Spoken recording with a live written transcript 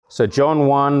So John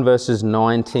 1 verses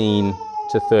 19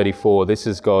 to 34, this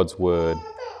is God's word.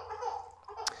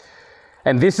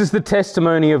 And this is the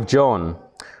testimony of John,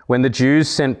 when the Jews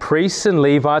sent priests and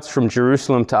Levites from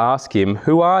Jerusalem to ask him,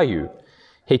 "Who are you?"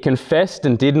 He confessed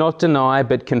and did not deny,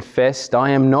 but confessed,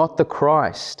 "I am not the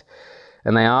Christ."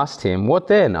 And they asked him, "What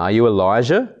then? Are you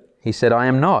Elijah?" He said, "I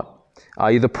am not."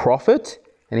 "Are you the prophet?"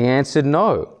 And he answered,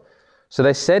 "No." So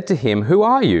they said to him, "Who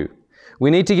are you?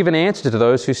 We need to give an answer to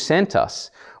those who sent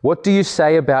us. What do you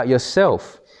say about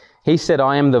yourself?" He said,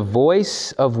 "I am the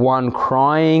voice of one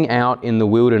crying out in the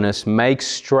wilderness, 'Make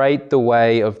straight the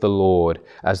way of the Lord,'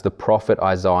 as the prophet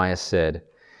Isaiah said."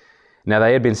 Now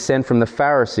they had been sent from the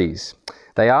Pharisees.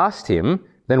 They asked him,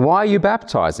 "Then why are you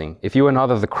baptizing, if you are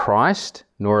neither the Christ,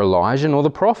 nor Elijah, nor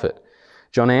the prophet?"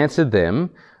 John answered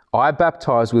them, "I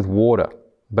baptize with water,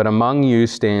 but among you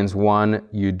stands one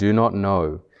you do not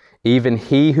know, even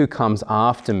he who comes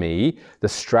after me, the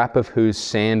strap of whose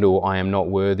sandal I am not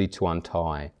worthy to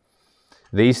untie."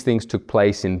 These things took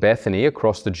place in Bethany,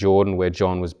 across the Jordan, where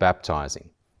John was baptizing.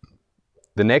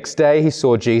 The next day he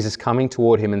saw Jesus coming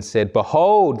toward him and said,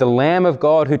 "Behold, the Lamb of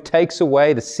God who takes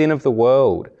away the sin of the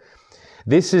world.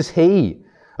 This is he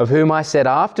of whom I said,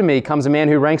 'After me comes a man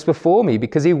who ranks before me,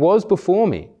 because he was before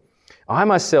me.' I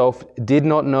myself did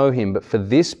not know him, but for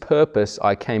this purpose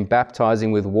I came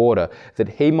baptizing with water, that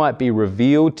he might be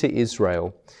revealed to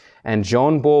Israel." And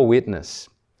John bore witness.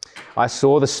 "I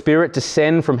saw the Spirit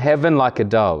descend from heaven like a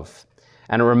dove,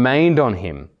 and it remained on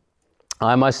him.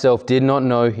 I myself did not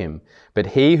know him, but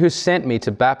he who sent me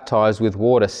to baptize with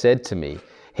water said to me,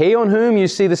 'He on whom you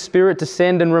see the Spirit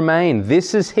descend and remain,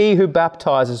 this is he who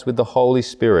baptizes with the Holy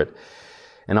Spirit.'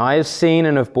 And I have seen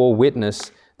and have bore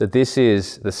witness that this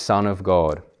is the Son of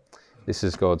God." This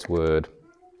is God's word.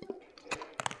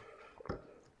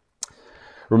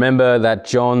 Remember that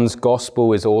John's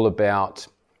gospel is all about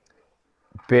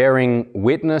bearing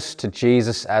witness to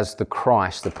Jesus as the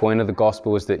Christ. The point of the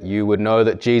gospel is that you would know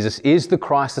that Jesus is the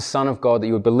Christ, the Son of God, that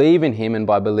you would believe in him, and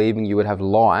by believing you would have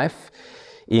life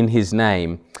in his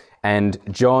name. And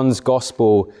John's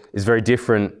gospel is very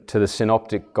different to the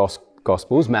synoptic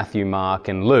gospels, Matthew, Mark,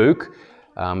 and Luke,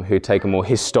 who take a more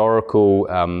historical,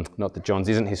 not that John's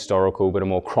isn't historical, but a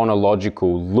more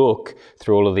chronological look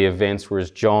through all of the events, whereas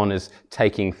John is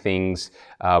taking things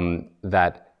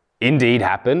that indeed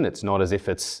happened. It's not as if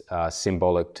it's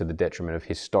symbolic to the detriment of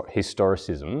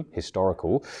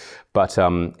historical, but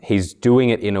he's doing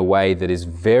it in a way that is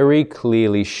very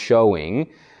clearly showing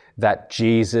that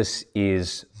Jesus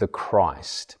is the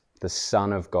Christ, the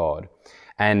Son of God.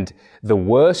 And the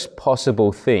worst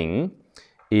possible thing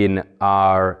in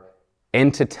our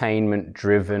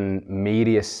entertainment-driven,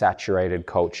 media-saturated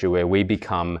culture, where we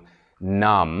become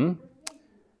numb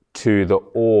to the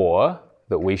awe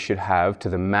that we should have, to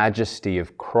the majesty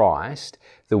of Christ,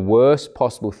 the worst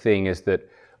possible thing is that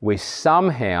we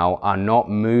somehow are not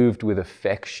moved with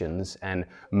affections and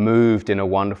moved in a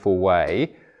wonderful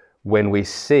way when we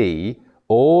see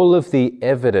all of the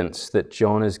evidence that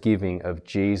John is giving of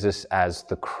Jesus as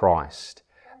the Christ,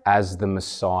 as the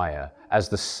Messiah, as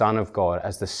the Son of God,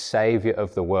 as the Savior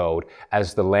of the world,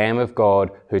 as the Lamb of God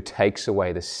who takes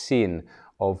away the sin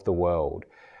of the world.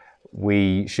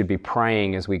 We should be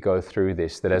praying as we go through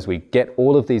this, that as we get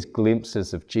all of these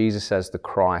glimpses of Jesus as the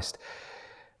Christ,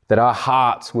 that our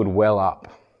hearts would well up,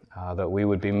 that we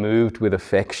would be moved with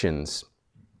affections,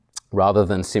 rather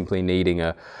than simply needing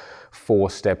 4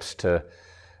 steps to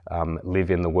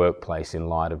live in the workplace in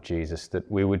light of Jesus, that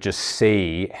we would just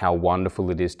see how wonderful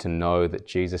it is to know that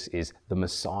Jesus is the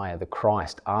Messiah, the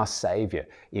Christ, our Savior.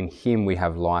 In him we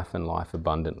have life and life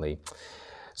abundantly.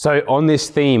 So on this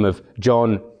theme of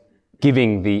John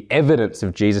giving the evidence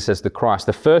of Jesus as the Christ,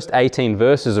 the first 18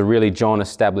 verses are really John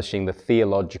establishing the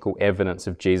theological evidence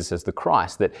of Jesus as the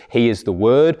Christ, that he is the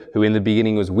Word who in the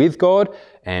beginning was with God,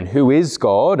 and who is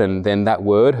God, and then that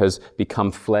Word has become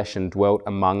flesh and dwelt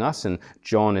among us, and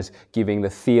John is giving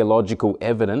the theological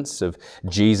evidence of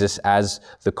Jesus as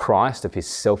the Christ, of his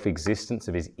self-existence,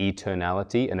 of his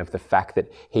eternality, and of the fact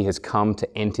that he has come to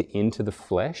enter into the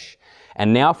flesh.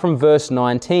 And now from verse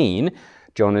 19,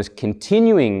 John is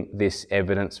continuing this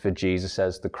evidence for Jesus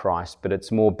as the Christ, but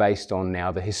it's more based on now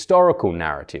the historical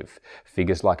narrative,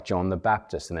 figures like John the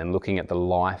Baptist, and then looking at the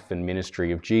life and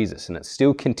ministry of Jesus. And it's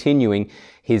still continuing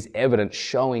his evidence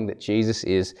showing that Jesus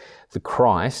is the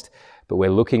Christ, but we're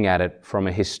looking at it from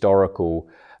a historical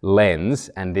lens,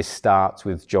 and this starts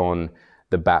with John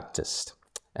the Baptist.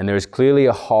 And there is clearly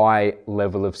a high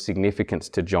level of significance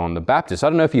to John the Baptist. I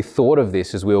don't know if you thought of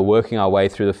this as we were working our way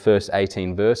through the first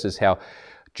 18 verses, how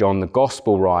John the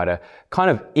Gospel writer kind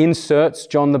of inserts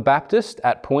John the Baptist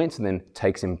at points and then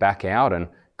takes him back out and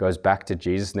goes back to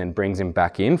Jesus and then brings him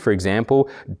back in. For example,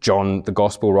 John, the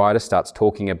gospel writer, starts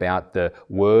talking about the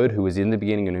Word who was in the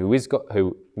beginning and who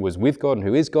was with God and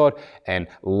who is God, and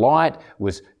light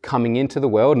was coming into the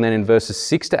world. And then in verses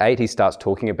 6 to 8, he starts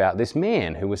talking about this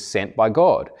man who was sent by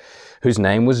God, whose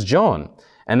name was John.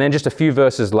 And then just a few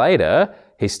verses later,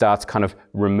 he starts kind of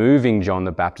removing John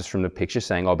the Baptist from the picture,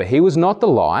 saying, but he was not the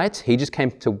light. He just came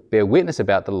to bear witness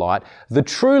about the light, the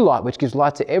true light, which gives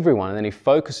light to everyone. And then he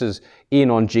focuses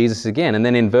in on Jesus again. And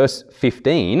then in verse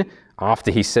 15, after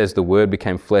he says the Word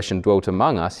became flesh and dwelt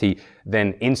among us, he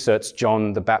then inserts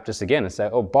John the Baptist again and say,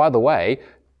 by the way,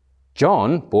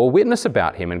 John bore witness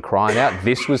about him and cried out,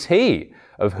 this was he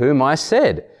of whom I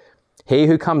said, he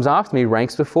who comes after me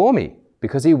ranks before me,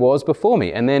 because he was before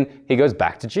me. And then he goes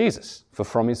back to Jesus for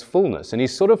from his fullness. And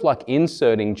he's sort of like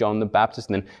inserting John the Baptist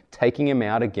and then taking him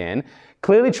out again,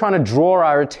 clearly trying to draw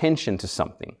our attention to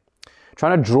something,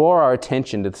 trying to draw our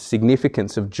attention to the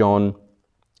significance of John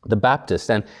the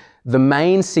Baptist. And the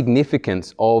main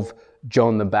significance of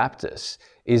John the Baptist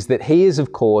is that he is,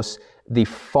 of course, the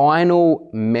final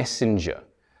messenger,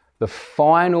 the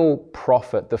final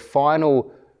prophet, the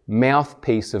final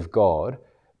mouthpiece of God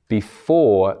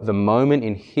before the moment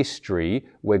in history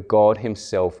where God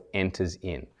himself enters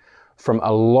in. From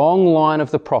a long line of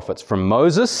the prophets, from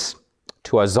Moses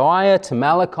to Isaiah to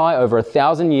Malachi, over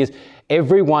 1,000 years,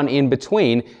 everyone in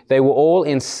between, they were all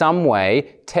in some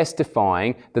way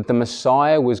testifying that the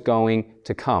Messiah was going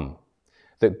to come,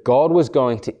 that God was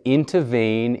going to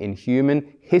intervene in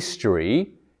human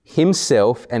history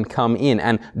himself and come in.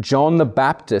 And John the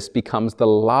Baptist becomes the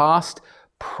last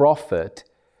prophet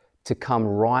to come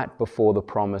right before the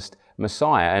promised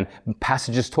Messiah. And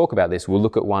passages talk about this. We'll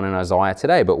look at one in Isaiah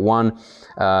today, but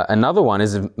another one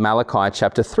is Malachi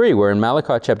chapter 3, where in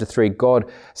Malachi chapter 3,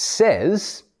 God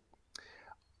says,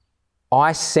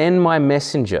 I send my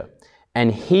messenger,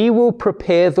 and he will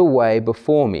prepare the way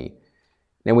before me.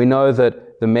 Now we know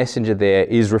that the messenger there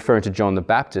is referring to John the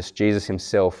Baptist. Jesus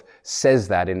himself says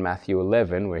that in Matthew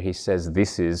 11, where he says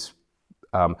this is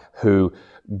who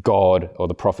God or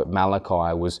the prophet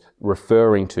Malachi was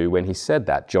referring to when he said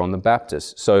that, John the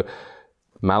Baptist. So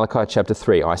Malachi chapter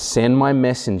 3, I send my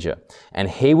messenger, and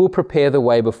he will prepare the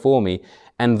way before me,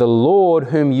 and the Lord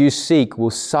whom you seek will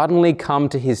suddenly come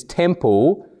to his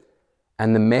temple,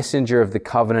 and the messenger of the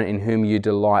covenant in whom you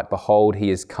delight, behold, he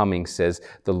is coming, says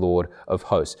the Lord of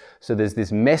hosts. So there's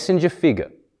this messenger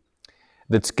figure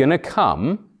that's going to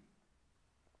come,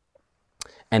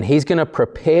 and he's going to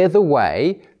prepare the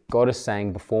way, God is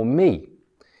saying, before me.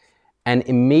 And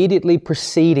immediately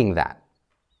preceding that,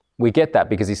 we get that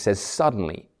because he says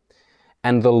suddenly,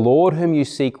 and the Lord whom you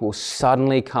seek will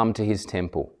suddenly come to his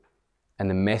temple, and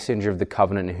the messenger of the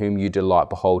covenant in whom you delight,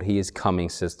 behold, he is coming,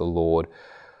 says the Lord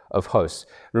of hosts.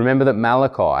 Remember that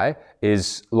Malachi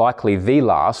is likely the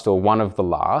last or one of the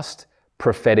last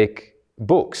prophetic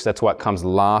books. That's why it comes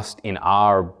last in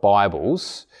our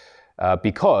Bibles,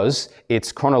 because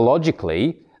it's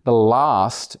chronologically the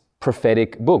last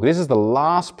prophetic book. This is the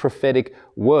last prophetic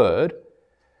word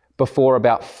before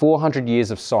about 400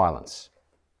 years of silence,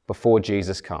 before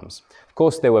Jesus comes. Of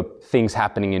course, there were things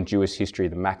happening in Jewish history,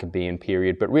 the Maccabean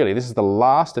period, but really this is the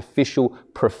last official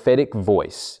prophetic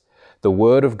voice, the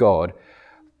word of God,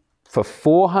 for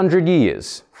 400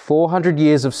 years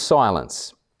of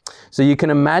silence. So you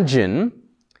can imagine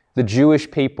the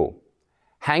Jewish people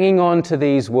hanging on to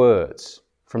these words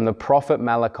from the prophet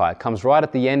Malachi. It comes right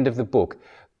at the end of the book.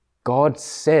 God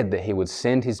said that he would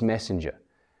send his messenger,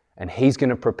 and he's going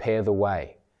to prepare the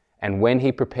way. And when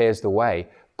he prepares the way,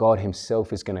 God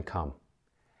himself is going to come.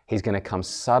 He's going to come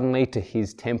suddenly to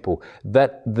his temple.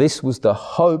 That this was the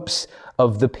hopes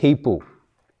of the people,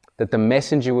 that the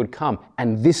messenger would come.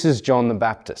 And this is John the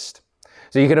Baptist.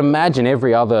 So you can imagine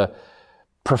every other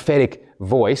prophetic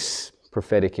voice,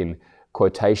 prophetic in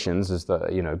quotations, as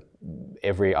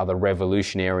every other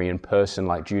revolutionary in person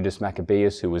like Judas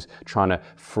Maccabeus, who was trying to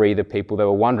free the people. They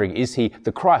were wondering, is he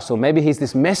the Christ? Or maybe he's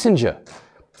this messenger,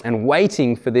 and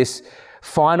waiting for this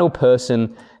final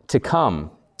person to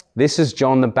come. This is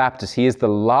John the Baptist. He is the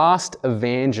last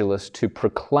evangelist to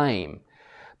proclaim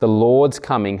the Lord's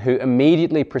coming, who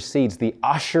immediately precedes the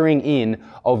ushering in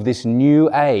of this new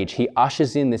age. He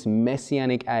ushers in this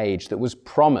messianic age that was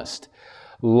promised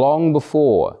long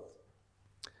before.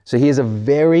 So he is a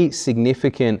very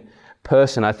significant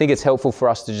person. I think it's helpful for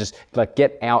us to just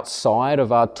get outside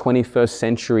of our 21st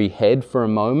century head for a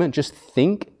moment. Just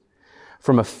think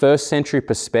from a first century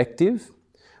perspective,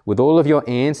 with all of your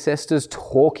ancestors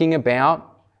talking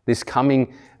about this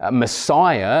coming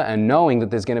Messiah and knowing that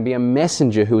there's going to be a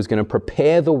messenger who is going to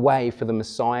prepare the way for the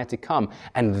Messiah to come.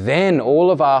 And then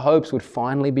all of our hopes would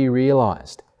finally be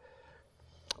realized.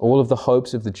 all of the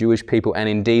hopes of the Jewish people, and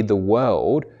indeed the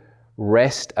world,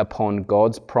 rest upon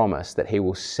God's promise that he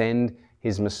will send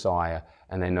his Messiah,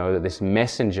 and they know that this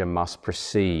messenger must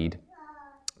precede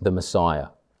the Messiah.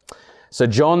 So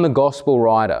John, the gospel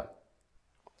writer,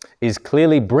 is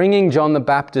clearly bringing John the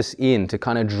Baptist in to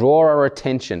kind of draw our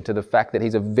attention to the fact that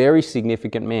he's a very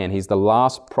significant man. He's the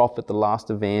last prophet, the last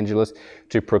evangelist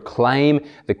to proclaim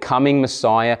the coming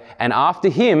Messiah. And after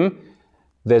him,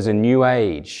 there's a new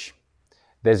age.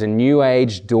 There's a new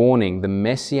age dawning, the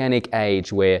Messianic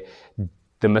age where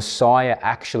the Messiah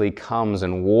actually comes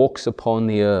and walks upon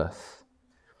the earth.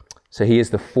 So he is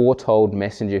the foretold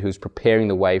messenger who's preparing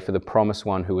the way for the promised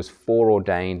one who was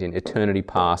foreordained in eternity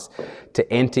past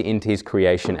to enter into his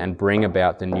creation and bring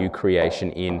about the new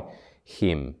creation in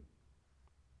him.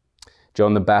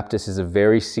 John the Baptist is a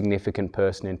very significant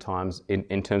person in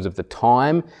terms of the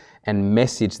time and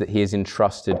message that he is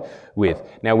entrusted with.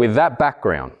 Now, with that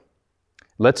background,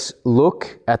 let's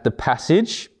look at the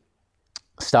passage.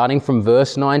 Starting from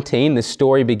verse 19, this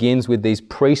story begins with these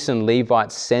priests and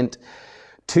Levites sent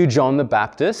to John the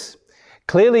Baptist.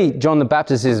 Clearly, John the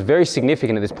Baptist is very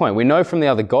significant at this point. We know from the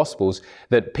other Gospels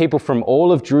that people from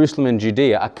all of Jerusalem and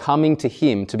Judea are coming to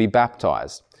him to be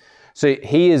baptized. So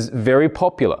he is very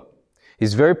popular.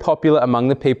 He's very popular among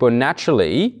the people.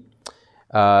 Naturally,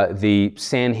 the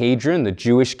Sanhedrin, the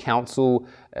Jewish council,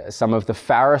 some of the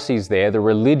Pharisees there, the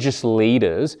religious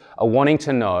leaders, are wanting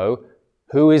to know,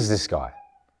 who is this guy?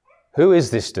 Who is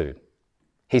this dude?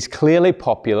 He's clearly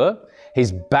popular.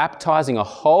 He's baptizing a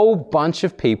whole bunch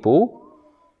of people.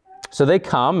 So they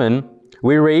come and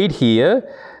we read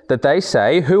here that they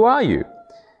say, "Who are you?"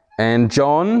 And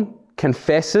John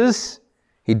confesses.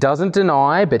 He doesn't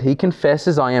deny, but he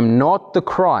confesses, "I am not the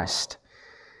Christ."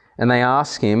 And they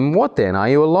ask him, "What then? Are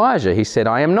you Elijah?" He said,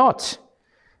 "I am not."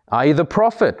 "Are you the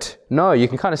prophet?" No, you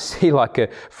can kind of see like a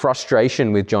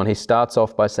frustration with John. He starts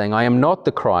off by saying, "I am not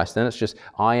the Christ." Then it's just,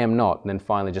 "I am not." And then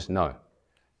finally just, no,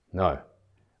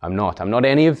 I'm not. I'm not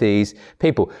any of these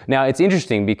people. Now, it's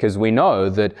interesting because we know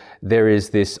that there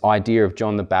is this idea of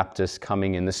John the Baptist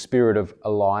coming in the spirit of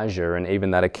Elijah, and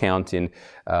even that account in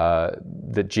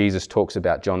that Jesus talks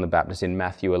about John the Baptist in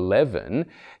Matthew 11,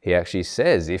 he actually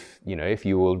says, if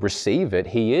you will receive it,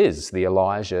 he is the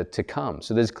Elijah to come.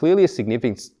 So there's clearly a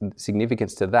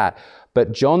significance to that.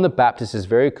 But John the Baptist is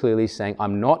very clearly saying,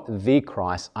 I'm not the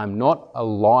Christ, I'm not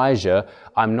Elijah,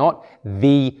 I'm not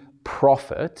the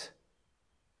prophet.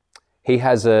 He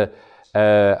has a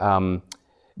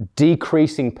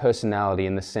decreasing personality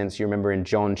in the sense, you remember in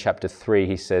John chapter 3,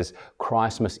 he says,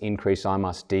 Christ must increase, I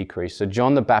must decrease. So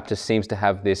John the Baptist seems to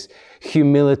have this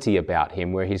humility about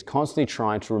him where he's constantly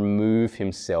trying to remove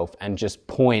himself and just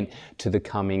point to the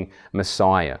coming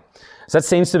Messiah. So that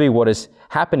seems to be what is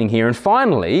happening here. And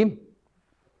finally,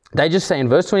 they just say in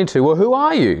verse 22, well, who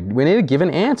are you? We need to give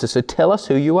an answer, so tell us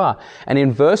who you are. And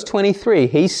in verse 23,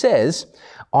 he says,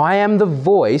 I am the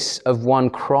voice of one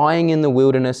crying in the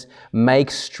wilderness, make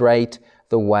straight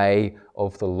the way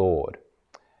of the Lord.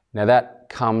 Now that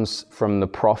comes from the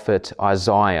prophet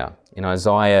Isaiah, in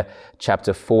Isaiah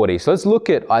chapter 40. So let's look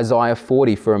at Isaiah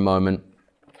 40 for a moment,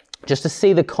 just to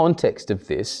see the context of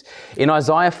this. In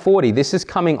Isaiah 40, this is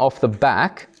coming off the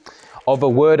back of a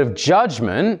word of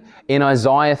judgment in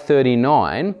Isaiah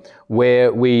 39,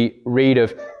 where we read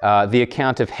of the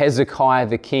account of Hezekiah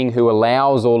the king who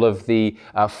allows all of the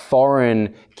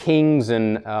foreign kings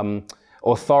and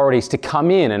authorities to come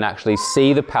in and actually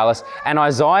see the palace. And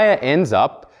Isaiah ends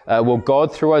up,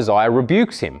 God through Isaiah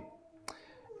rebukes him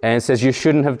and says, you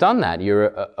shouldn't have done that. You're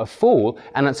a fool.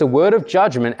 And it's a word of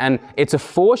judgment, and it's a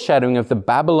foreshadowing of the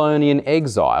Babylonian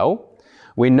exile.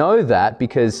 We know that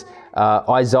because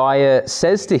Isaiah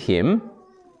says to him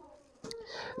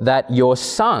that your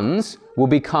sons will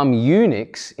become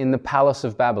eunuchs in the palace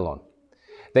of Babylon.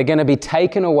 They're going to be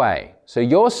taken away. So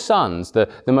your sons, the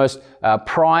most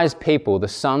prized people, the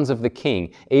sons of the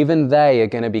king, even they are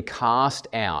going to be cast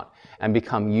out and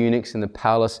become eunuchs in the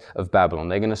palace of Babylon.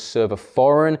 They're going to serve a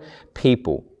foreign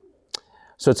people.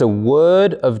 So it's a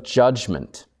word of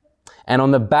judgment. And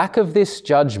on the back of this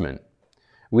judgment,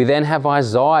 we then have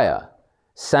Isaiah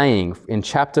saying in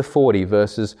chapter 40,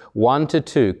 verses 1 to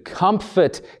 2,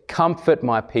 comfort, comfort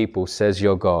my people, says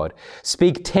your God.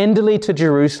 Speak tenderly to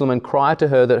Jerusalem and cry to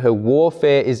her that her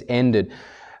warfare is ended.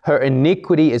 Her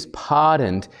iniquity is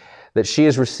pardoned, that she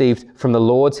has received from the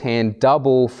Lord's hand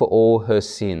double for all her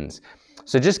sins.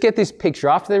 So just get this picture.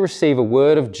 After they receive a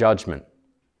word of judgment,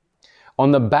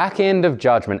 On the back end of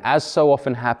judgment, as so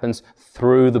often happens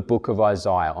through the book of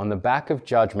Isaiah, on the back of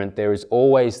judgment, there is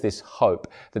always this hope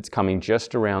that's coming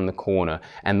just around the corner.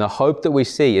 And the hope that we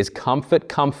see is, comfort,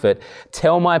 comfort,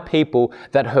 tell my people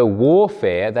that her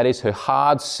warfare, that is her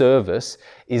hard service,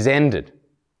 is ended.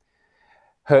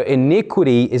 Her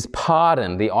iniquity is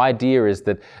pardoned. The idea is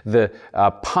that the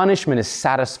punishment is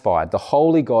satisfied. The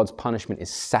holy God's punishment is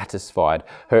satisfied.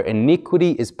 Her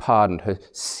iniquity is pardoned. Her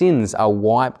sins are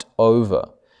wiped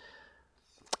over.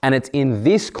 And it's in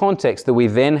this context that we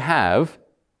then have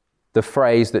the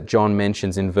phrase that John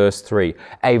mentions in verse 3.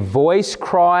 A voice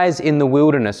cries in the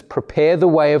wilderness, prepare the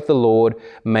way of the Lord,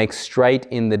 make straight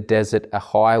in the desert a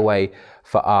highway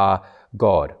for our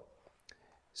God.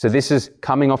 So this is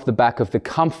coming off the back of the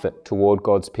comfort toward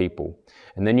God's people.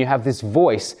 And then you have this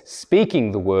voice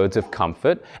speaking the words of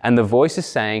comfort, and the voice is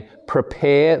saying,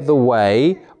 prepare the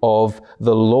way of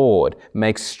the Lord.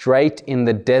 Make straight in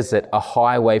the desert a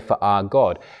highway for our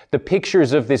God. The picture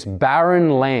is of this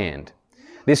barren land,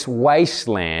 this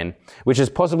wasteland, which is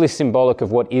possibly symbolic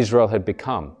of what Israel had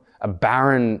become, a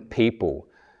barren people.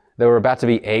 They were about to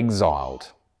be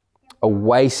exiled, a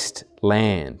waste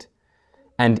land.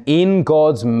 And in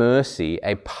God's mercy,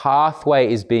 a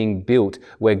pathway is being built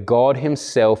where God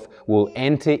Himself will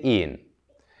enter in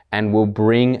and will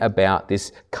bring about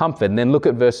this comfort. And then look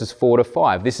at verses 4 to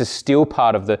 5. This is still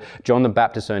part of John the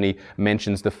Baptist only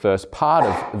mentions the first part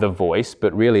of the voice,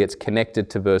 but really it's connected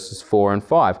to verses 4 and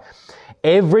 5.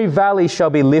 Every valley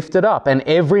shall be lifted up, and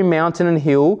every mountain and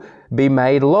hill be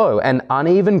made low, and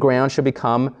uneven ground shall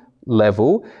become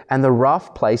level, and the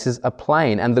rough places a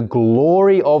plain, and the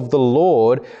glory of the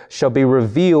Lord shall be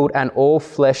revealed, and all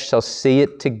flesh shall see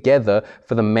it together,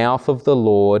 for the mouth of the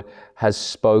Lord has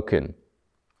spoken.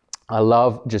 I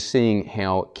love just seeing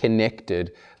how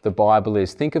connected the Bible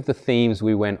is. Think of the themes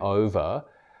we went over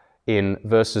in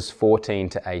verses 14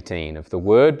 to 18 of the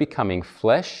Word becoming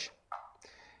flesh,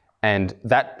 and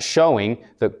that showing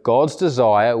that God's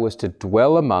desire was to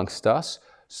dwell amongst us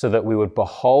so that we would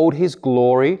behold His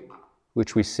glory,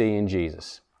 which we see in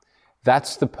Jesus.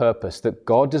 That's the purpose, that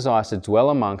God desires to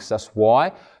dwell amongst us.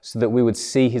 Why? So that we would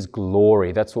see His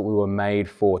glory. That's what we were made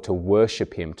for, to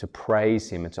worship Him, to praise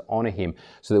Him, and to honor Him,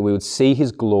 so that we would see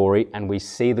His glory, and we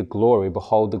see the glory,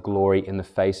 behold the glory in the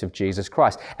face of Jesus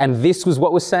Christ. And this was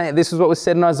what was saying. This is what was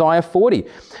said in Isaiah 40.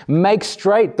 Make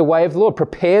straight the way of the Lord.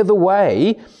 Prepare the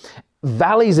way.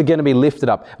 Valleys are going to be lifted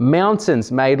up,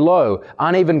 mountains made low,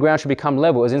 uneven ground should become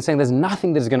level. As in saying, there's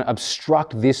nothing that's going to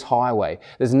obstruct this highway.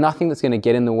 There's nothing that's going to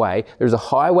get in the way. There's a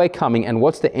highway coming, and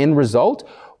what's the end result?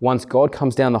 Once God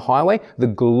comes down the highway, the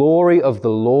glory of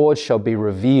the Lord shall be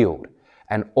revealed,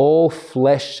 and all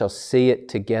flesh shall see it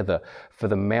together, for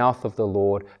the mouth of the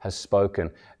Lord has spoken.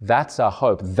 That's our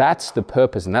hope. That's the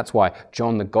purpose, and that's why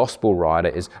John the Gospel writer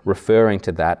is referring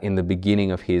to that in the beginning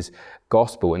of his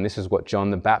Gospel. And this is what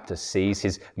John the Baptist sees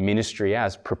his ministry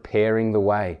as, preparing the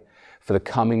way for the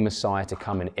coming Messiah to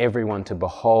come and everyone to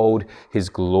behold His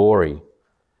glory.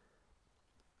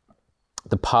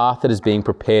 The path that is being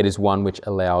prepared is one which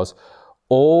allows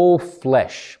all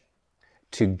flesh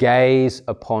to gaze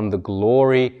upon the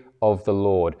glory of the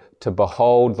Lord, to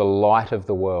behold the light of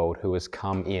the world who has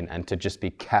come in, and to just be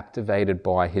captivated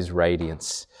by His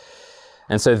radiance.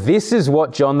 And so this is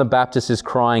what John the Baptist is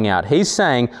crying out. He's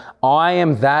saying, I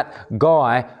am that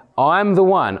guy. I'm the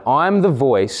one. I'm the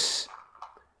voice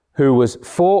who was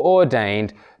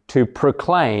foreordained to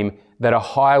proclaim that a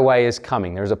highway is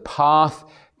coming. There's a path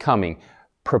coming.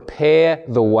 Prepare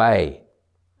the way.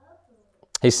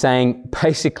 He's saying,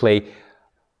 basically,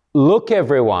 look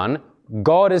everyone,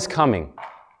 God is coming.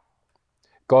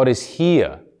 God is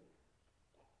here.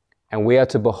 And we are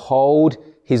to behold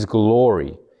His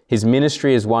glory. His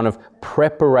ministry is one of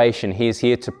preparation. He is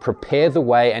here to prepare the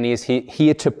way, and He is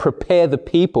here to prepare the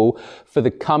people for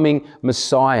the coming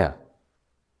Messiah.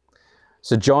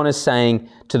 So John is saying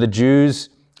to the Jews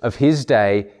of his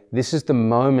day, this is the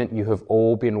moment you have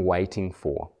all been waiting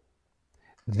for.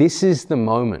 This is the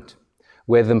moment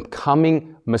where the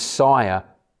coming Messiah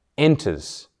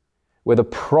enters, where the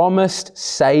promised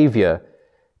Savior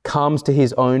comes to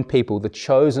His own people, the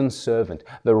chosen servant,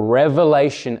 the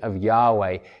revelation of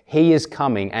Yahweh. He is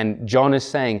coming, and John is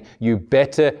saying, you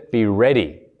better be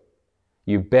ready.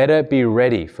 You better be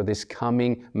ready for this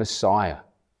coming Messiah.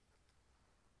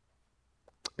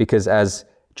 Because as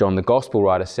John the Gospel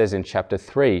writer says in chapter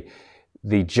 3,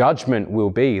 the judgment will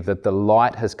be that the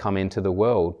light has come into the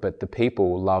world, but the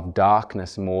people love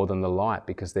darkness more than the light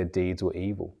because their deeds were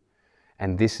evil.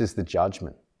 And this is the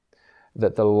judgment,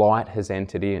 that the light has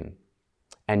entered in,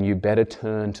 and you better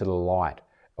turn to the light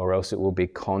or else it will be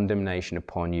condemnation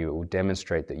upon you. It will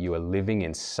demonstrate that you are living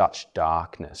in such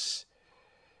darkness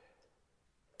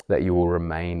that you will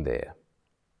remain there.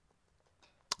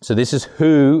 So this is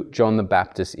who John the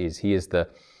Baptist is. He is the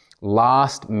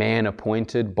last man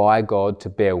appointed by God to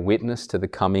bear witness to the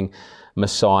coming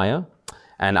Messiah.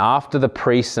 And after the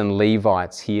priests and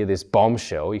Levites hear this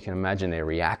bombshell, you can imagine their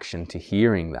reaction to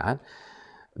hearing that.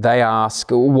 They ask,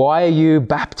 why are you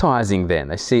baptizing then?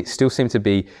 They still seem to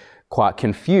be quite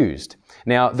confused.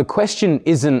 Now, the question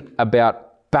isn't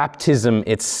about baptism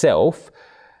itself,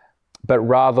 but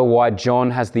rather why John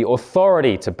has the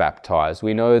authority to baptize.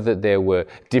 We know that there were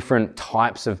different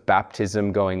types of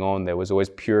baptism going on. There was always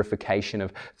purification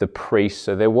of the priests.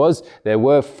 So there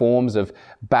were forms of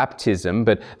baptism,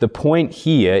 but the point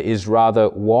here is rather,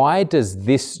 why does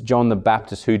this John the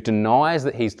Baptist, who denies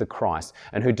that he's the Christ,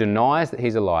 and who denies that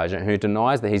he's Elijah, and who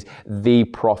denies that he's the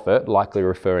prophet, likely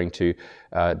referring to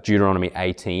Deuteronomy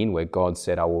 18, where God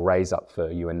said, I will raise up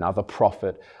for you another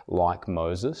prophet like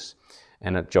Moses.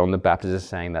 And John the Baptist is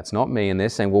saying, that's not me. And they're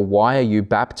saying, well, why are you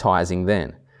baptizing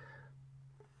then?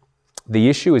 The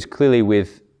issue is clearly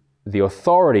with the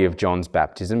authority of John's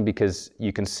baptism, because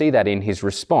you can see that in his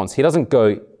response. He doesn't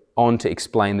go on to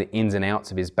explain the ins and outs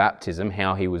of his baptism,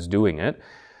 how he was doing it.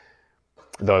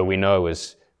 Though we know,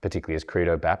 particularly as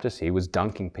Credo Baptist, he was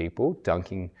dunking people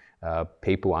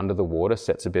under the water.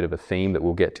 Sets a bit of a theme that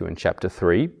we'll get to in chapter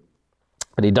 3.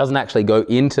 But he doesn't actually go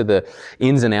into the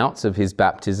ins and outs of his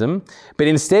baptism, but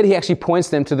instead he actually points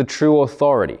them to the true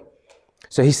authority.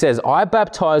 So he says, I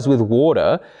baptize with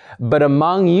water, but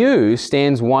among you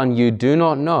stands one you do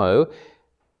not know,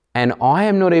 and I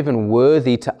am not even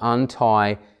worthy to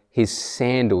untie his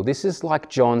sandal. This is like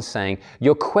John saying,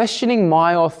 you're questioning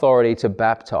my authority to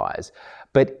baptize,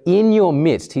 but in your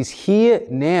midst, he's here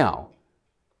now,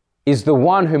 is the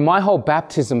one who my whole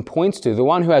baptism points to, the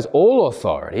one who has all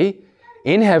authority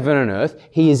in heaven and earth.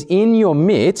 He is in your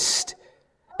midst,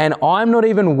 and I'm not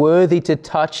even worthy to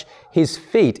touch his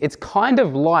feet. It's kind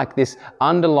of like this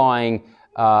underlying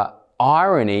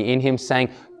irony in him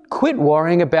saying, quit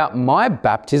worrying about my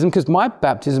baptism, because my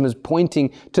baptism is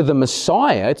pointing to the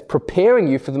Messiah. It's preparing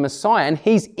you for the Messiah, and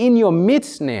he's in your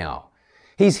midst now.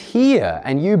 He's here,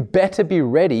 and you better be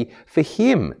ready for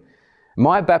him.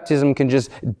 My baptism can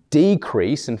just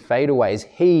decrease and fade away as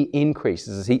he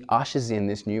increases, as he ushers in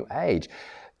this new age.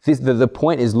 The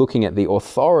point is looking at the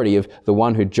authority of the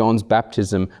one who John's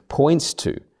baptism points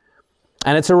to.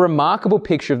 And it's a remarkable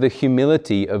picture of the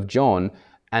humility of John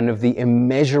and of the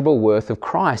immeasurable worth of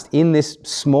Christ in this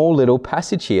small little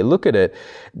passage here. Look at it.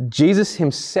 Jesus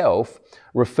himself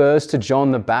refers to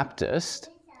John the Baptist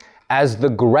as the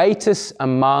greatest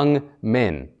among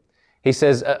men. He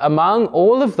says, among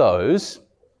all of those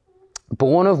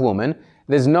born of woman,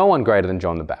 there's no one greater than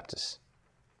John the Baptist.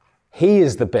 He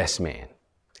is the best man.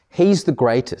 He's the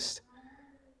greatest.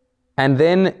 And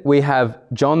then we have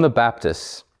John the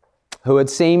Baptist, who it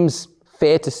seems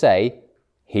fair to say,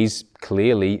 he's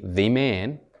clearly the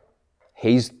man.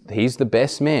 He's the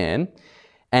best man.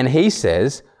 And he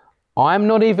says, I'm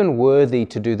not even worthy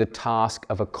to do the task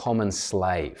of a common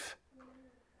slave.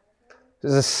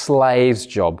 It's a slave's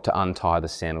job to untie the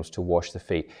sandals, to wash the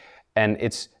feet. And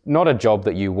it's not a job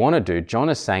that you want to do. John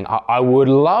is saying, I would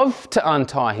love to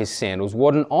untie his sandals.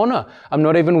 What an honor. I'm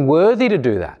not even worthy to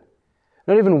do that.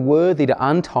 Not even worthy to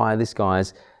untie this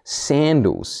guy's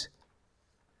sandals.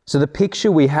 So the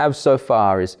picture we have so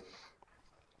far is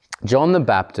John the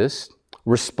Baptist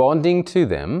responding to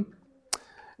them,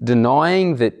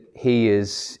 denying that he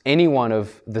is any one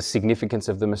of the significance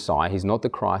of the Messiah. He's not the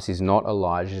Christ. He's not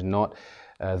Elijah. He's not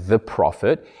the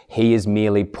prophet. He is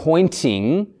merely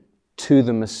pointing to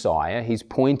the Messiah. He's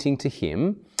pointing to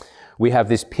him. We have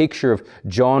this picture of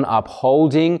John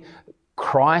upholding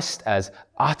Christ as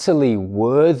utterly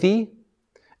worthy,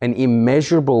 an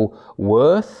immeasurable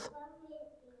worth.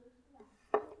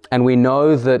 And we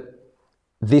know that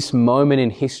this moment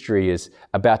in history is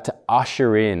about to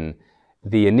usher in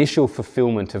the initial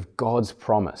fulfillment of God's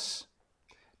promise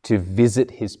to visit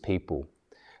his people,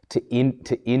 to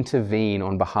intervene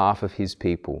on behalf of his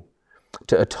people,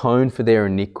 to atone for their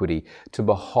iniquity, to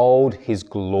behold his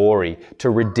glory,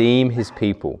 to redeem his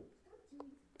people.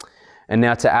 And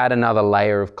now to add another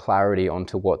layer of clarity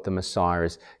onto what the Messiah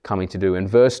is coming to do. In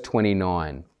verse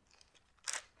 29,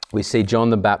 we see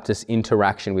John the Baptist's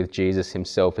interaction with Jesus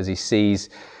himself as he sees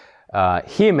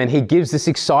him, and he gives this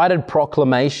excited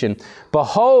proclamation,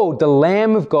 behold the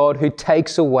Lamb of God who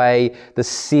takes away the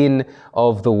sin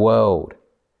of the world.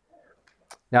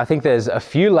 Now I think there's a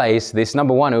few layers to this.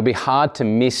 Number one, it would be hard to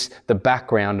miss the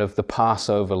background of the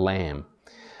Passover lamb.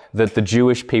 that the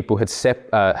Jewish people had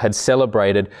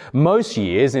celebrated most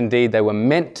years. Indeed, they were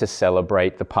meant to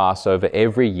celebrate the Passover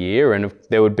every year, and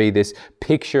there would be this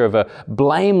picture of a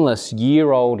blameless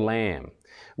year-old lamb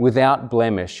without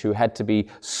blemish who had to be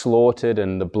slaughtered,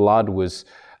 and the blood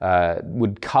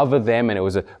would cover them, and it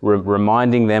was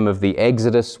reminding them of the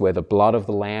Exodus, where the blood of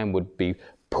the lamb would be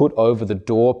put over the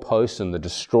doorposts, and the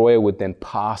destroyer would then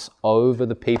pass over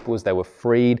the people as they were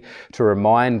freed, to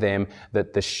remind them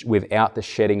that without the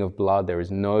shedding of blood, there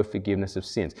is no forgiveness of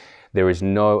sins. There is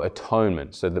no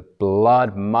atonement. So the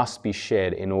blood must be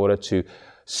shed in order to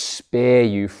spare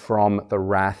you from the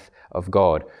wrath of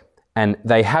God. And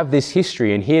they have this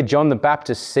history, and here John the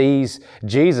Baptist sees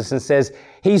Jesus and says,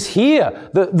 He's here.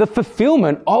 The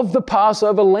fulfillment of the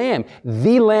Passover lamb.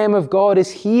 The Lamb of God is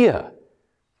here.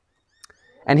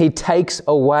 And He takes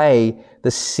away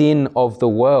the sin of the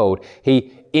world.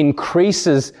 He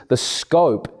increases the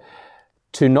scope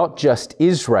to not just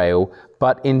Israel,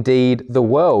 but indeed the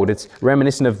world. It's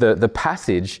reminiscent of the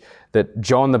passage that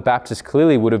John the Baptist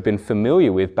clearly would have been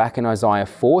familiar with back in Isaiah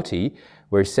 40,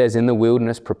 where he says, in the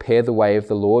wilderness, prepare the way of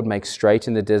the Lord, make straight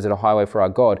in the desert a highway for our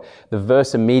God. The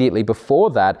verse immediately before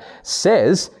that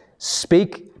says,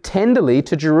 speak tenderly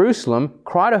to Jerusalem,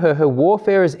 cry to her, her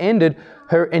warfare is ended,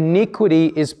 her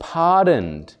iniquity is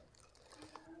pardoned.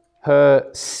 Her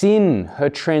sin, her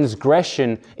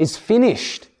transgression is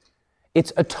finished.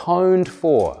 It's atoned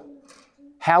for.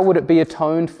 How would it be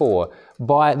atoned for?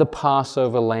 By the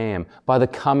Passover lamb, by the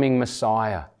coming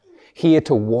Messiah, here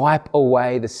to wipe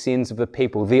away the sins of the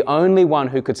people, the only one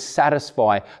who could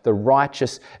satisfy the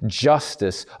righteous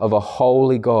justice of a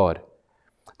holy God.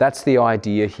 That's the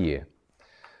idea here.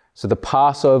 So the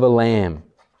Passover lamb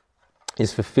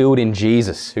is fulfilled in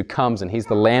Jesus, who comes, and He's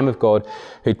the Lamb of God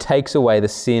who takes away the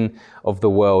sin of the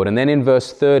world. And then in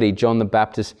verse 30, John the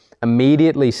Baptist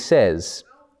immediately says,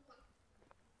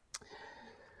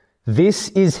 this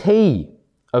is He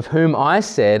of whom I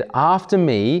said, after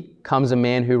me comes a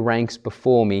man who ranks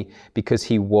before me, because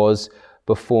He was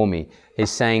before me. He's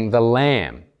saying the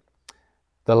Lamb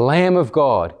of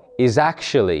God is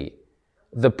actually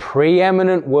the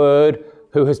preeminent Word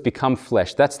who has become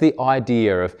flesh. That's the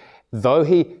idea of, though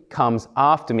He comes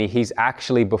after me, He's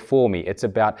actually before me. It's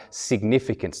about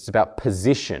significance. It's about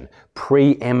position,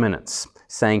 preeminence,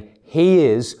 saying He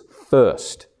is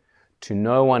first to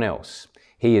no one else.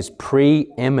 He is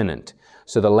preeminent.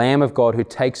 So the Lamb of God who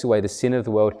takes away the sin of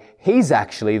the world, He's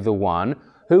actually the one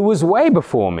who was way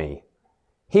before me.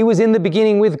 He was in the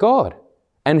beginning with God,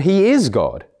 and He is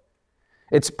God.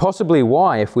 It's possibly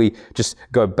why, if we just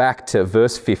go back to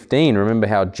verse 15, remember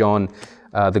how John,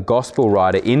 the gospel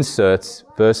writer, inserts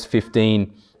verse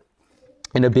 15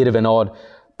 in a bit of an odd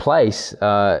place.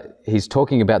 He's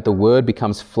talking about the Word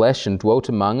becomes flesh and dwelt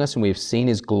among us, and we've seen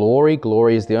His glory.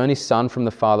 Glory is the only Son from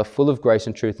the Father, full of grace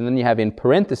and truth. And then you have in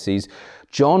parentheses,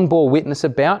 John bore witness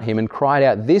about Him and cried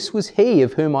out, this was He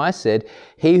of whom I said,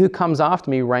 He who comes after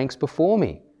me ranks before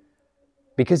me.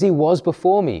 Because He was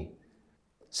before me.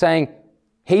 Saying,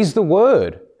 He's the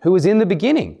Word who was in the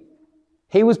beginning.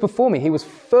 He was before me. He was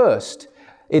first.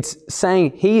 It's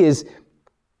saying He is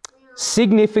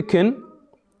significant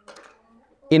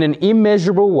in an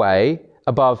immeasurable way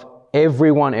above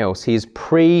everyone else. He is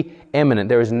preeminent.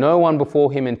 There is no one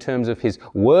before Him in terms of His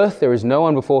worth. There is no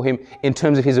one before Him in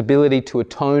terms of His ability to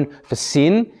atone for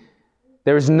sin.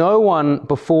 There is no one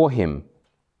before Him.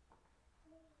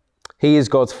 He is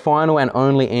God's final and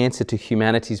only answer to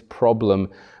humanity's problem,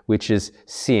 which is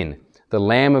sin. The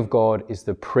Lamb of God is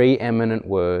the preeminent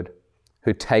Word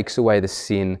who takes away the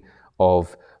sin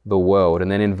of the world.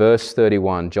 And then in verse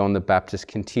 31, John the Baptist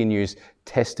continues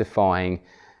testifying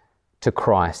to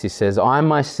Christ. He says, I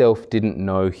myself didn't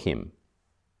know Him.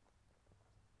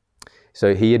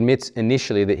 So he admits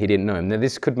initially that he didn't know Him. Now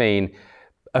this could mean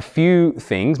a few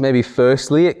things. Maybe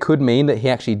firstly, it could mean that he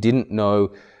actually didn't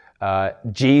know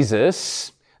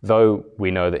Jesus, though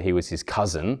we know that he was his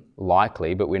cousin,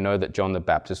 likely, but we know that John the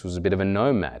Baptist was a bit of a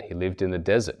nomad. He lived in the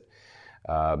desert.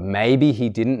 Maybe he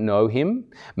didn't know Him.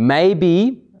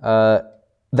 Maybe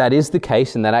that is the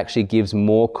case, and that actually gives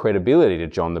more credibility to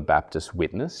John the Baptist's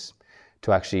witness,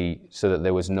 so that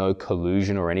there was no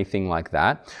collusion or anything like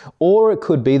that. Or it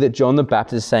could be that John the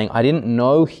Baptist is saying, I didn't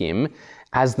know Him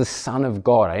as the Son of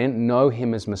God. I didn't know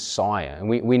Him as Messiah. And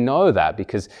we know that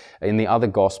because in the other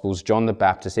Gospels, John the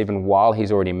Baptist, even while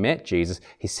he's already met Jesus,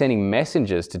 he's sending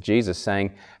messengers to Jesus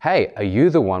saying, hey, are you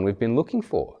the one we've been looking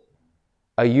for?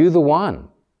 Are you the one?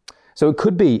 So it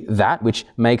could be that, which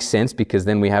makes sense because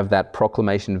then we have that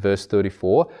proclamation, verse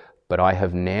 34, but I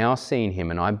have now seen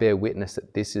Him and I bear witness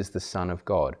that this is the Son of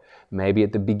God. Maybe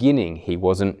at the beginning he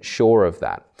wasn't sure of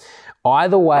that.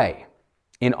 Either way,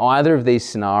 in either of these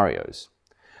scenarios.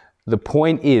 The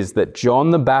point is that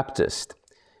John the Baptist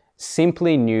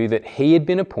simply knew that he had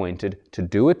been appointed to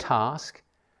do a task,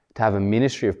 to have a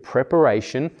ministry of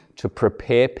preparation, to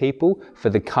prepare people for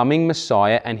the coming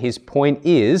Messiah, and his point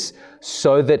is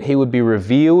so that he would be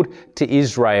revealed to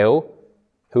Israel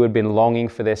who had been longing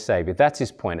for their Savior. That's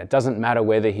his point. It doesn't matter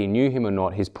whether he knew him or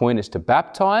not. His point is to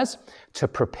baptize, to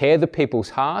prepare the people's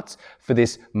hearts for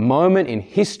this moment in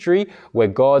history where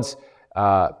God's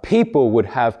people would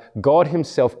have God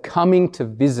himself coming to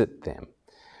visit them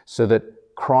so that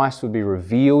Christ would be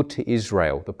revealed to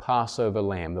Israel, the Passover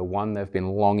lamb, the one they've been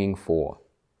longing for.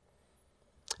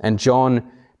 And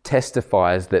John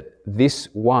testifies that this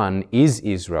one is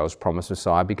Israel's promised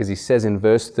Messiah because he says in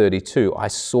verse 32, I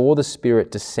saw the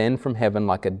Spirit descend from heaven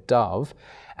like a dove,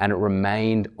 and it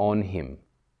remained on him.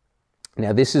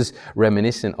 Now this is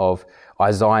reminiscent of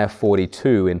Isaiah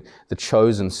 42 in the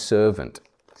chosen servant,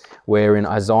 where in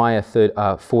Isaiah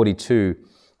 42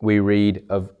 we read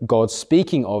of God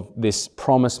speaking of this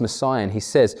promised Messiah, and he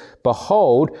says,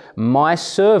 Behold, my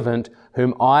servant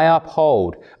whom I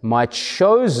uphold, my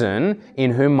chosen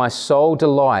in whom my soul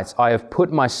delights. I have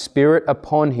put my Spirit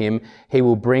upon him. He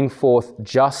will bring forth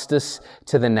justice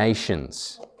to the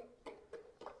nations.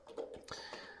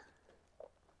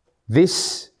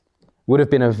 This would have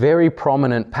been a very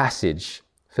prominent passage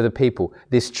for the people.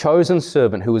 This chosen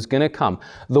servant who was going to come,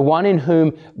 the one in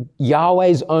whom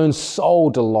Yahweh's own soul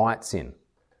delights in.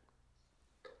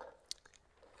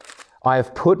 I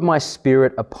have put my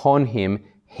Spirit upon him.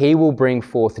 He will bring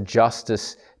forth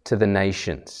justice to the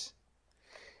nations.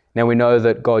 Now we know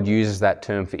that God uses that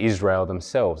term for Israel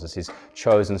themselves as his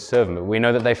chosen servant, but we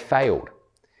know that they failed.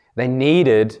 They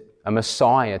needed a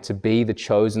Messiah to be the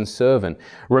chosen servant.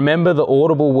 Remember the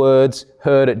audible words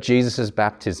heard at Jesus'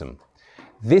 baptism.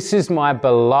 This is my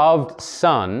beloved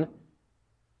Son,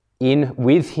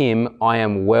 with him I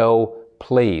am well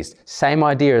pleased. Same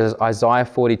idea as Isaiah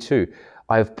 42.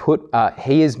 I have put,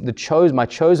 he is my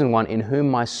chosen one in whom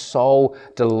my soul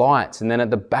delights. And then at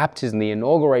the baptism, the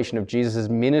inauguration of Jesus'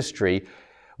 ministry,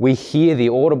 we hear the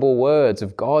audible words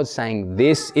of God saying,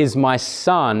 this is my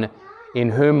Son in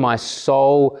whom my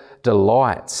soul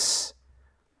delights.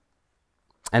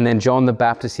 And then John the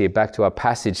Baptist here, back to our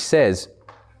passage, says,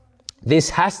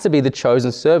 this has to be the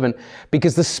chosen servant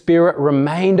because the Spirit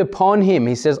remained upon him.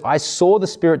 He says, I saw the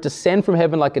Spirit descend from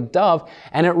heaven like a dove,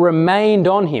 and it remained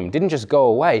on him. Didn't just go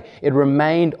away. It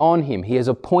remained on him. He is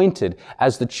appointed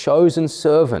as the chosen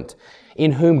servant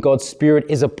in whom God's Spirit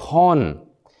is upon.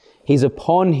 He's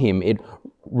upon him. It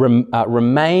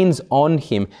remains on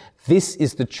him. This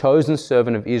is the chosen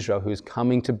servant of Israel who is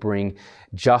coming to bring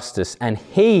justice. And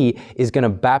he is going to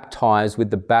baptize with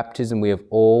the baptism we have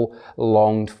all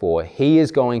longed for. He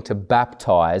is going to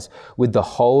baptize with the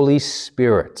Holy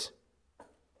Spirit.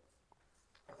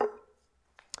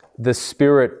 The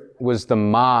Spirit was the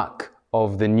mark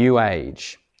of the new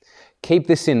age. Keep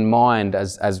this in mind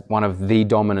as one of the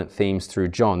dominant themes through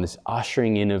John, this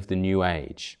ushering in of the new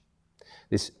age,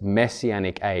 this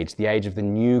messianic age, the age of the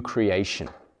new creation.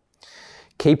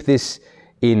 Keep this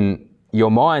in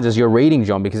your minds as you're reading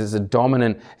John because it's a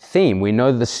dominant theme. We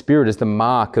know that the Spirit is the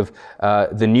mark of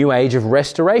the new age of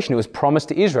restoration. It was promised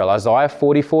to Israel. Isaiah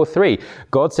 44:3.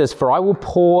 God says, For I will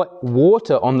pour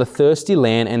water on the thirsty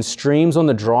land and streams on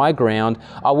the dry ground.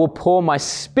 I will pour my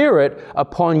Spirit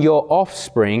upon your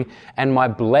offspring and my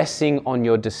blessing on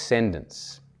your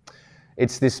descendants.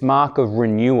 It's this mark of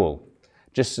renewal.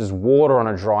 Just as water on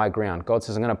a dry ground. God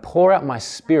says, I'm going to pour out my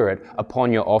Spirit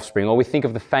upon your offspring. Or we think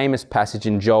of the famous passage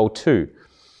in Joel 2,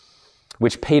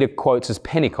 which Peter quotes as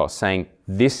Pentecost, saying,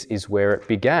 this is where it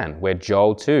began, where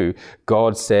Joel 2,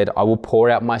 God said, I will pour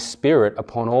out my Spirit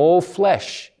upon all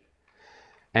flesh.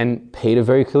 And Peter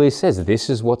very clearly says, this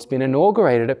is what's been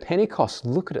inaugurated at Pentecost.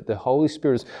 Look at it, the Holy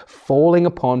Spirit is falling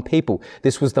upon people.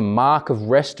 This was the mark of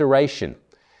restoration,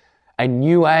 a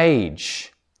new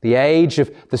age. The age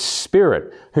of the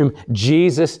Spirit, whom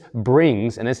Jesus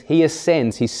brings, and as he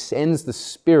ascends, he sends the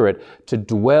Spirit to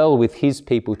dwell with his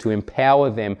people, to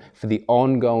empower them for the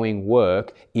ongoing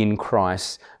work in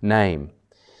Christ's name.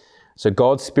 So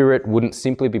God's Spirit wouldn't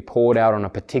simply be poured out on a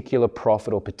particular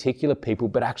prophet or particular people,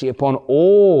 but actually upon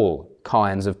all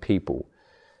kinds of people.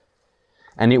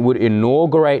 And it would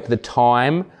inaugurate the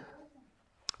time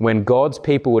when God's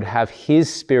people would have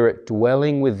his Spirit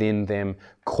dwelling within them,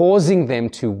 causing them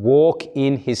to walk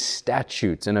in his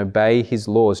statutes and obey his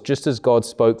laws, just as God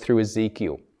spoke through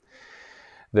Ezekiel.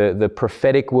 The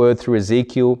prophetic word through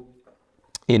Ezekiel,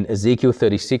 in Ezekiel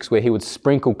 36, where he would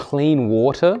sprinkle clean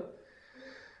water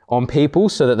on people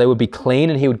so that they would be clean,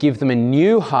 and he would give them a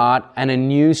new heart and a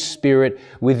new spirit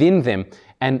within them.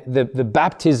 And the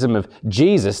baptism of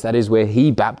Jesus, that is where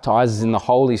he baptizes in the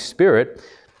Holy Spirit,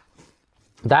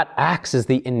 that acts as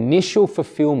the initial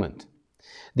fulfillment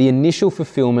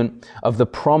of the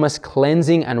promised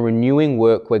cleansing and renewing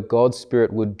work where God's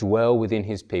Spirit would dwell within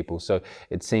his people. So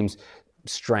it seems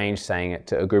strange saying it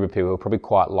to a group of people who are probably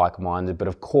quite like-minded, but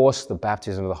of course the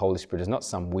baptism of the Holy Spirit is not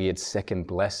some weird second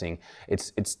blessing.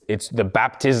 It's the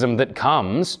baptism that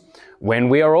comes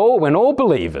when all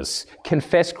believers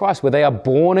confess Christ, where they are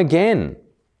born again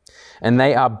and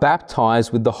they are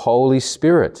baptized with the Holy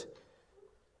Spirit.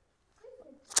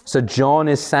 So John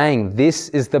is saying this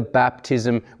is the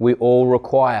baptism we all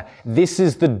require. This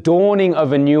is the dawning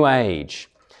of a new age.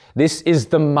 This is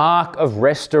the mark of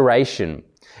restoration.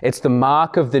 It's the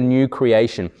mark of the new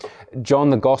creation.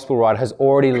 John, the gospel writer, has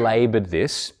already labored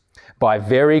this by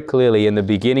very clearly in the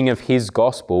beginning of his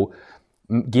gospel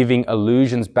giving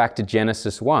allusions back to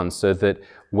Genesis 1, so that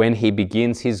when he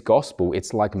begins his gospel,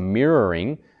 it's like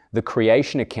mirroring the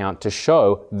creation account to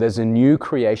show there's a new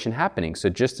creation happening. So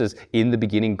just as in the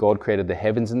beginning God created the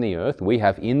heavens and the earth, we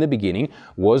have in the beginning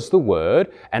was the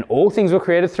Word, and all things were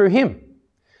created through him.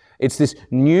 It's this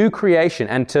new creation.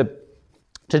 And to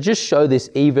just show this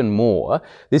even more,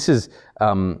 this is,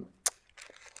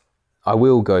 I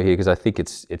will go here because I think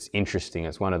it's interesting.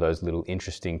 It's one of those little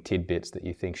interesting tidbits that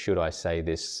you think, should I say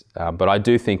this? But I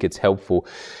do think it's helpful.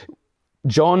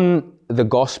 John, the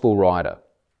gospel writer,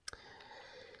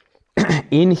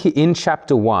 in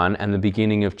chapter 1 and the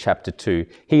beginning of chapter 2,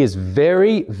 he is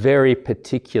very, very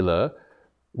particular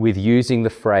with using the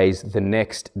phrase the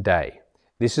next day.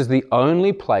 This is the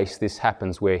only place this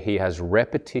happens where he has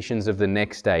repetitions of the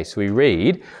next day. So we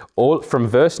read all from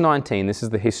verse 19, this is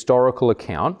the historical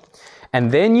account,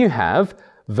 and then you have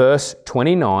verse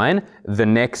 29, the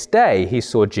next day he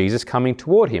saw Jesus coming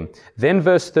toward him. Then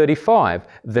verse 35,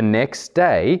 the next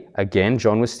day, again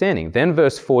John was standing. Then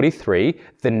verse 43,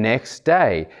 the next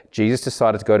day, Jesus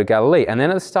decided to go to Galilee. And then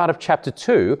at the start of chapter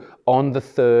 2, on the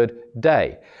third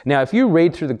day. Now, if you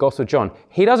read through the Gospel of John,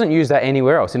 he doesn't use that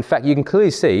anywhere else. In fact, you can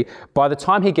clearly see by the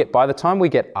time we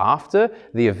get after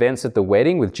the events at the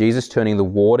wedding with Jesus turning the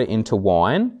water into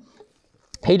wine,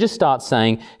 he starts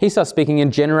speaking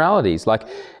in generalities. Like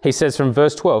he says from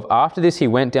verse 12, after this he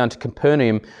went down to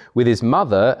Capernaum with his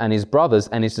mother and his brothers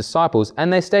and his disciples,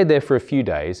 and they stayed there for a few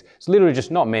days. It's literally just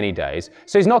not many days.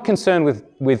 So he's not concerned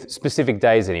with specific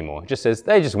days anymore. He just says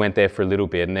they just went there for a little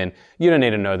bit, and then you don't need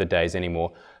to know the days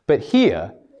anymore. But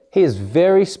here, he is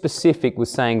very specific with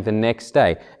saying the next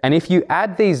day. And if you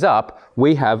add these up,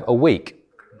 we have a week.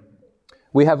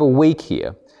 We have a week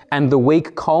here. And the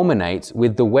week culminates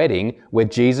with the wedding where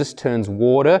Jesus turns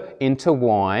water into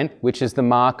wine, which is the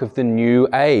mark of the new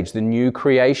age, the new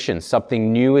creation.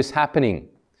 Something new is happening.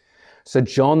 So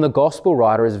John, the gospel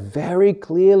writer, is very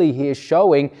clearly here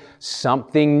showing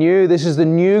something new. This is the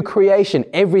new creation.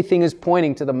 Everything is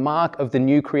pointing to the mark of the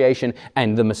new creation,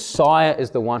 and the Messiah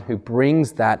is the one who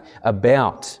brings that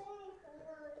about.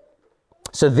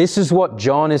 So this is what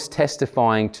John is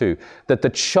testifying to, that the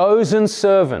chosen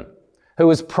servant who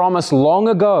was promised long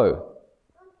ago,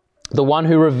 the one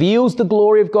who reveals the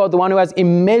glory of God, the one who has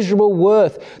immeasurable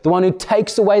worth, the one who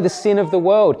takes away the sin of the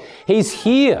world, he's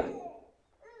here.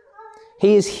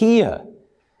 He is here.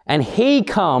 And he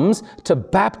comes to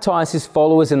baptize his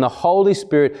followers in the Holy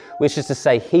Spirit, which is to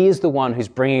say, he is the one who's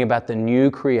bringing about the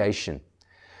new creation,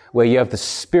 where you have the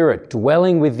Spirit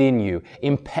dwelling within you,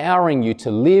 empowering you to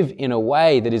live in a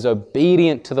way that is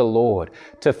obedient to the Lord,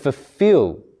 to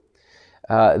fulfill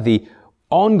the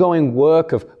ongoing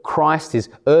work of Christ, his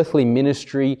earthly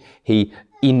ministry. He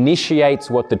initiates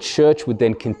what the church would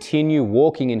then continue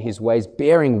walking in his ways,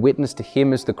 bearing witness to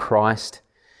him as the Christ.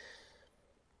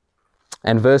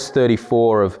 And verse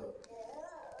 34 of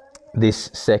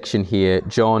this section here,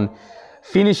 John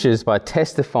finishes by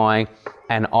testifying,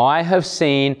 and I have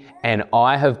seen and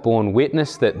I have borne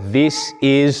witness that this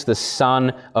is the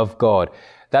Son of God.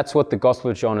 That's what the Gospel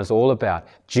of John is all about.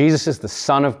 Jesus is the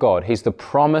Son of God. He's the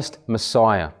promised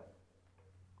Messiah.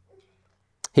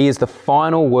 He is the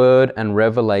final word and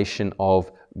revelation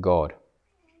of God.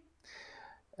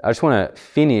 I just want to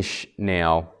finish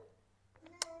now.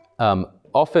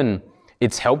 Often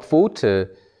it's helpful to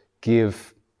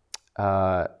give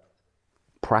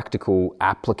practical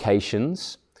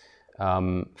applications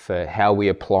for how we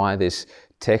apply this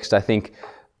text. I think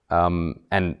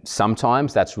and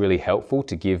sometimes that's really helpful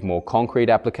to give more concrete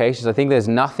applications. I think there's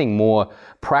nothing more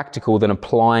practical than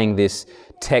applying this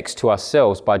text to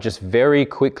ourselves by just very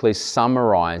quickly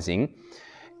summarizing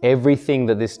everything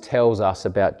that this tells us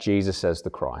about Jesus as the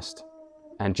Christ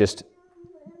and just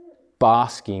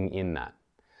basking in that.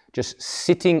 just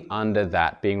sitting under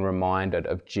that, being reminded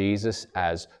of Jesus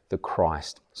as the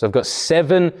Christ. So I've got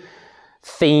 7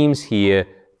 themes here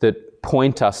that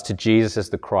point us to Jesus as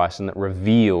the Christ and that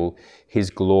reveal his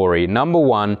glory. Number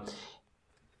 1,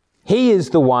 he is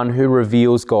the one who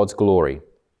reveals God's glory.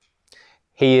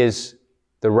 He is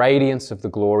the radiance of the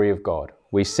glory of God.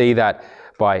 We see that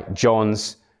by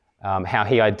John's, how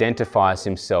he identifies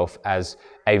himself as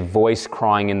a voice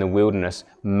crying in the wilderness,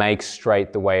 make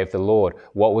straight the way of the Lord.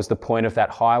 What was the point of that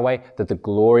highway? That the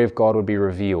glory of God would be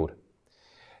revealed.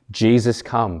 Jesus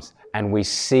comes and we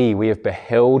have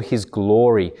beheld his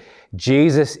glory.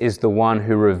 Jesus is the one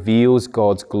who reveals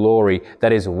God's glory.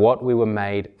 That is what we were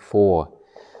made for.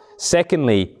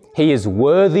 Secondly, he is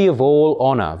worthy of all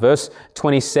honor. Verse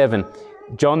 27,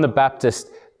 John the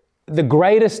Baptist, the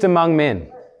greatest among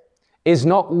men, is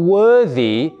not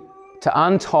worthy to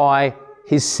untie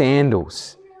his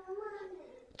sandals.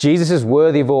 Jesus is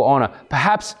worthy of all honor.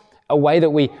 Perhaps a way that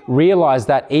we realize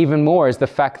that even more is the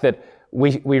fact that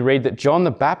we read that John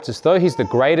the Baptist, though he's the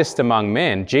greatest among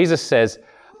men, Jesus says,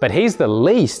 but he's the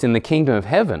least in the kingdom of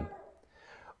heaven.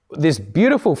 This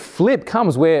beautiful flip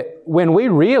comes where when we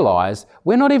realize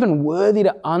we're not even worthy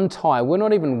to untie, we're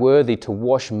not even worthy to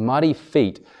wash muddy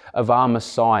feet of our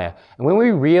Messiah. And when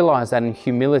we realize that in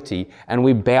humility and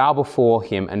we bow before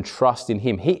him and trust in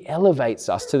him, he elevates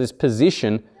us to this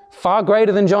position far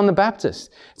greater than John the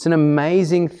Baptist. It's an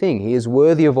amazing thing. He is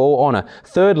worthy of all honor.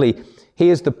 Thirdly, he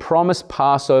is the promised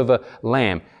Passover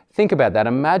lamb. Think about that.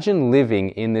 Imagine living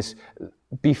in this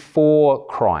before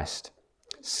Christ,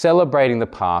 celebrating the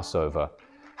Passover,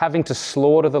 having to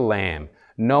slaughter the lamb,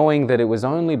 knowing that it was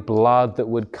only blood that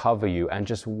would cover you, and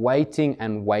just waiting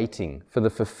and waiting for the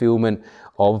fulfillment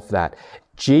of that.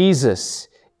 Jesus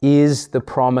is the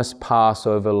promised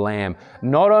Passover lamb,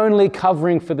 not only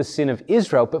covering for the sin of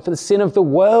Israel, but for the sin of the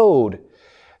world.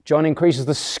 John increases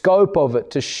the scope of it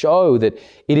to show that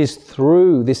it is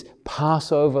through this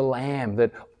Passover lamb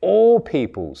that all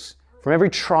peoples from every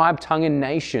tribe, tongue, and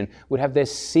nation would have their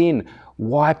sin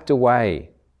wiped away.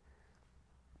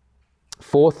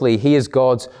 Fourthly, he is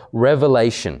God's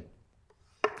revelation.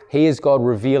 He is God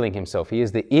revealing himself. He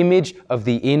is the image of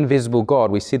the invisible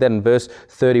God. We see that in verse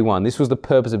 31. This was the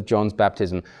purpose of John's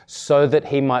baptism, so that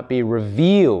he might be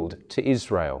revealed to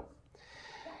Israel.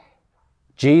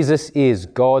 Jesus is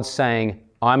God saying,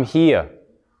 I'm here.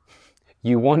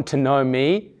 You want to know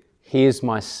me? Here's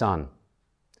my son.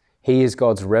 He is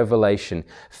God's revelation.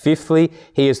 Fifthly,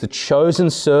 he is the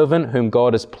chosen servant whom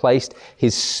God has placed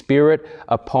his Spirit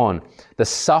upon. The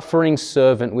suffering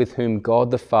servant with whom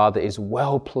God the Father is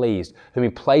well pleased, whom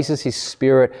he places his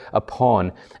Spirit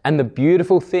upon. And the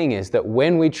beautiful thing is that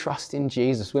when we trust in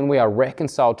Jesus, when we are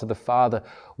reconciled to the Father,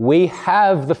 we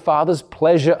have the Father's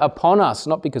pleasure upon us,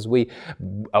 not because we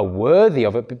are worthy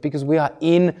of it, but because we are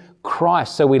in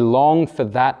Christ. So we long for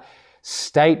that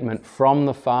statement from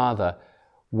the Father,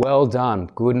 well done,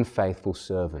 good and faithful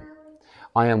servant.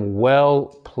 I am well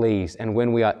pleased. And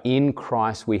when we are in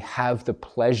Christ, we have the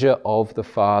pleasure of the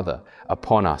Father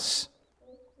upon us.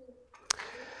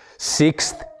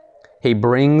 Sixth, he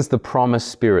brings the promised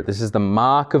Spirit. This is the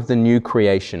mark of the new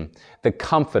creation. The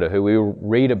Comforter, who we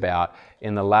read about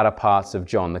in the latter parts of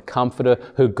John. The Comforter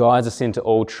who guides us into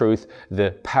all truth.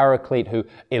 The Paraclete who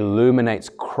illuminates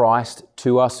Christ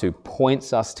to us, who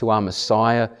points us to our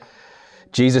Messiah.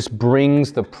 Jesus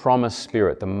brings the promised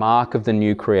Spirit, the mark of the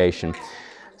new creation.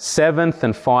 Seventh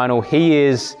and final, he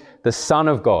is the Son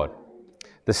of God.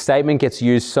 The statement gets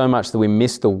used so much that we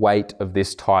miss the weight of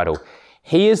this title.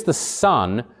 He is the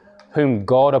Son whom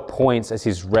God appoints as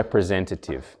his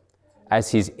representative, as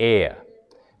his heir.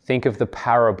 Think of the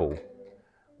parable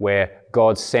where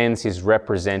God sends his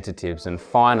representatives and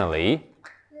finally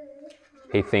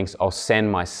he thinks, I'll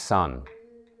send my son.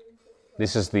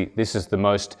 This is the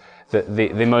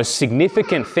most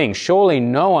significant thing. Surely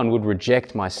no one would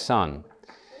reject my son.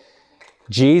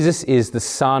 Jesus is the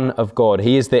Son of God.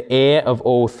 He is the heir of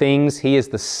all things. He is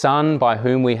the Son by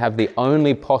whom we have the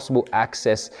only possible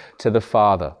access to the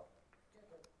Father.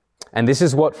 And this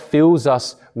is what fills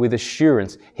us with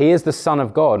assurance. He is the Son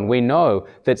of God. And we know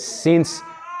that since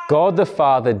God the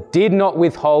Father did not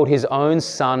withhold his own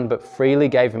Son, but freely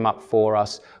gave him up for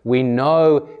us, we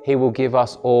know he will give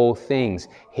us all things.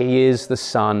 He is the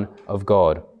Son of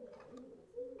God.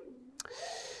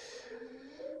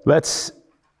 Let's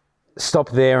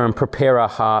stop there and prepare our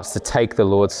hearts to take the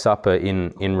Lord's Supper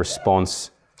in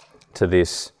response to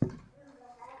this.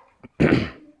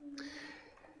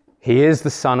 He is the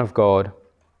Son of God.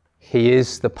 He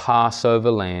is the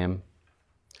Passover Lamb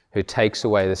who takes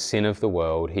away the sin of the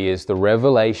world. He is the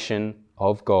revelation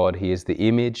of God. He is the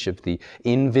image of the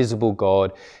invisible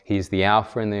God. He is the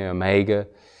Alpha and the Omega.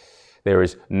 There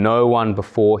is no one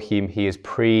before him. He is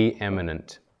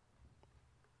preeminent.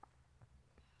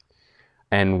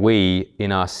 And we,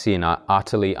 in our sin, are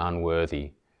utterly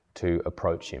unworthy to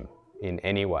approach him in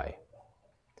any way.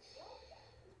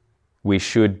 We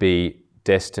should be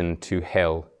destined to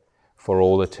hell for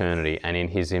all eternity, and in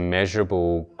his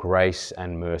immeasurable grace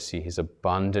and mercy, his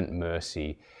abundant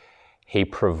mercy, he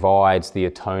provides the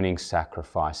atoning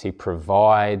sacrifice. He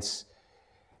provides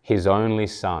his only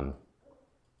Son.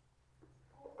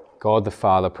 God the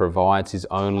Father provides his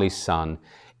only Son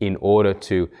in order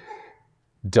to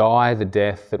die the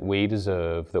death that we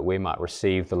deserve, that we might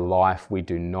receive the life we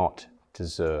do not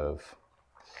deserve.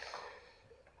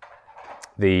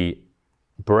 The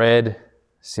bread,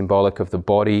 symbolic of the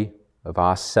body of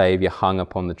our Saviour hung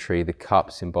upon the tree, the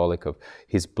cup, symbolic of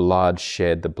his blood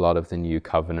shed, the blood of the new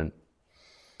covenant.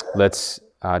 Let's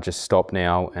just stop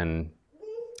now and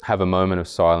have a moment of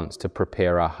silence to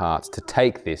prepare our hearts to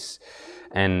take this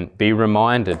and be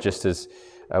reminded, just as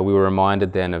we were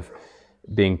reminded then of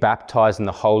being baptized in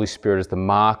the Holy Spirit as the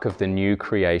mark of the new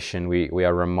creation. We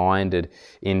are reminded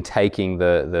in taking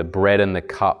the bread and the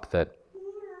cup that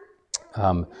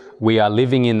we are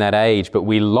living in that age, but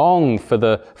we long for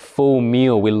the full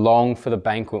meal. We long for the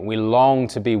banquet. We long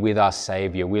to be with our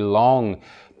Saviour. We long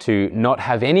to not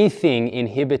have anything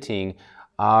inhibiting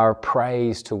our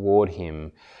praise toward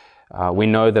him. We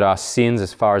know that our sins,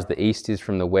 as far as the east is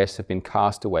from the west, have been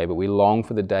cast away, but we long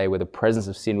for the day where the presence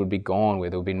of sin would be gone, where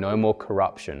there would be no more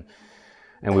corruption,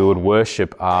 and we would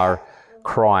worship our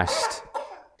Christ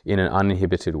in an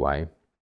uninhibited way.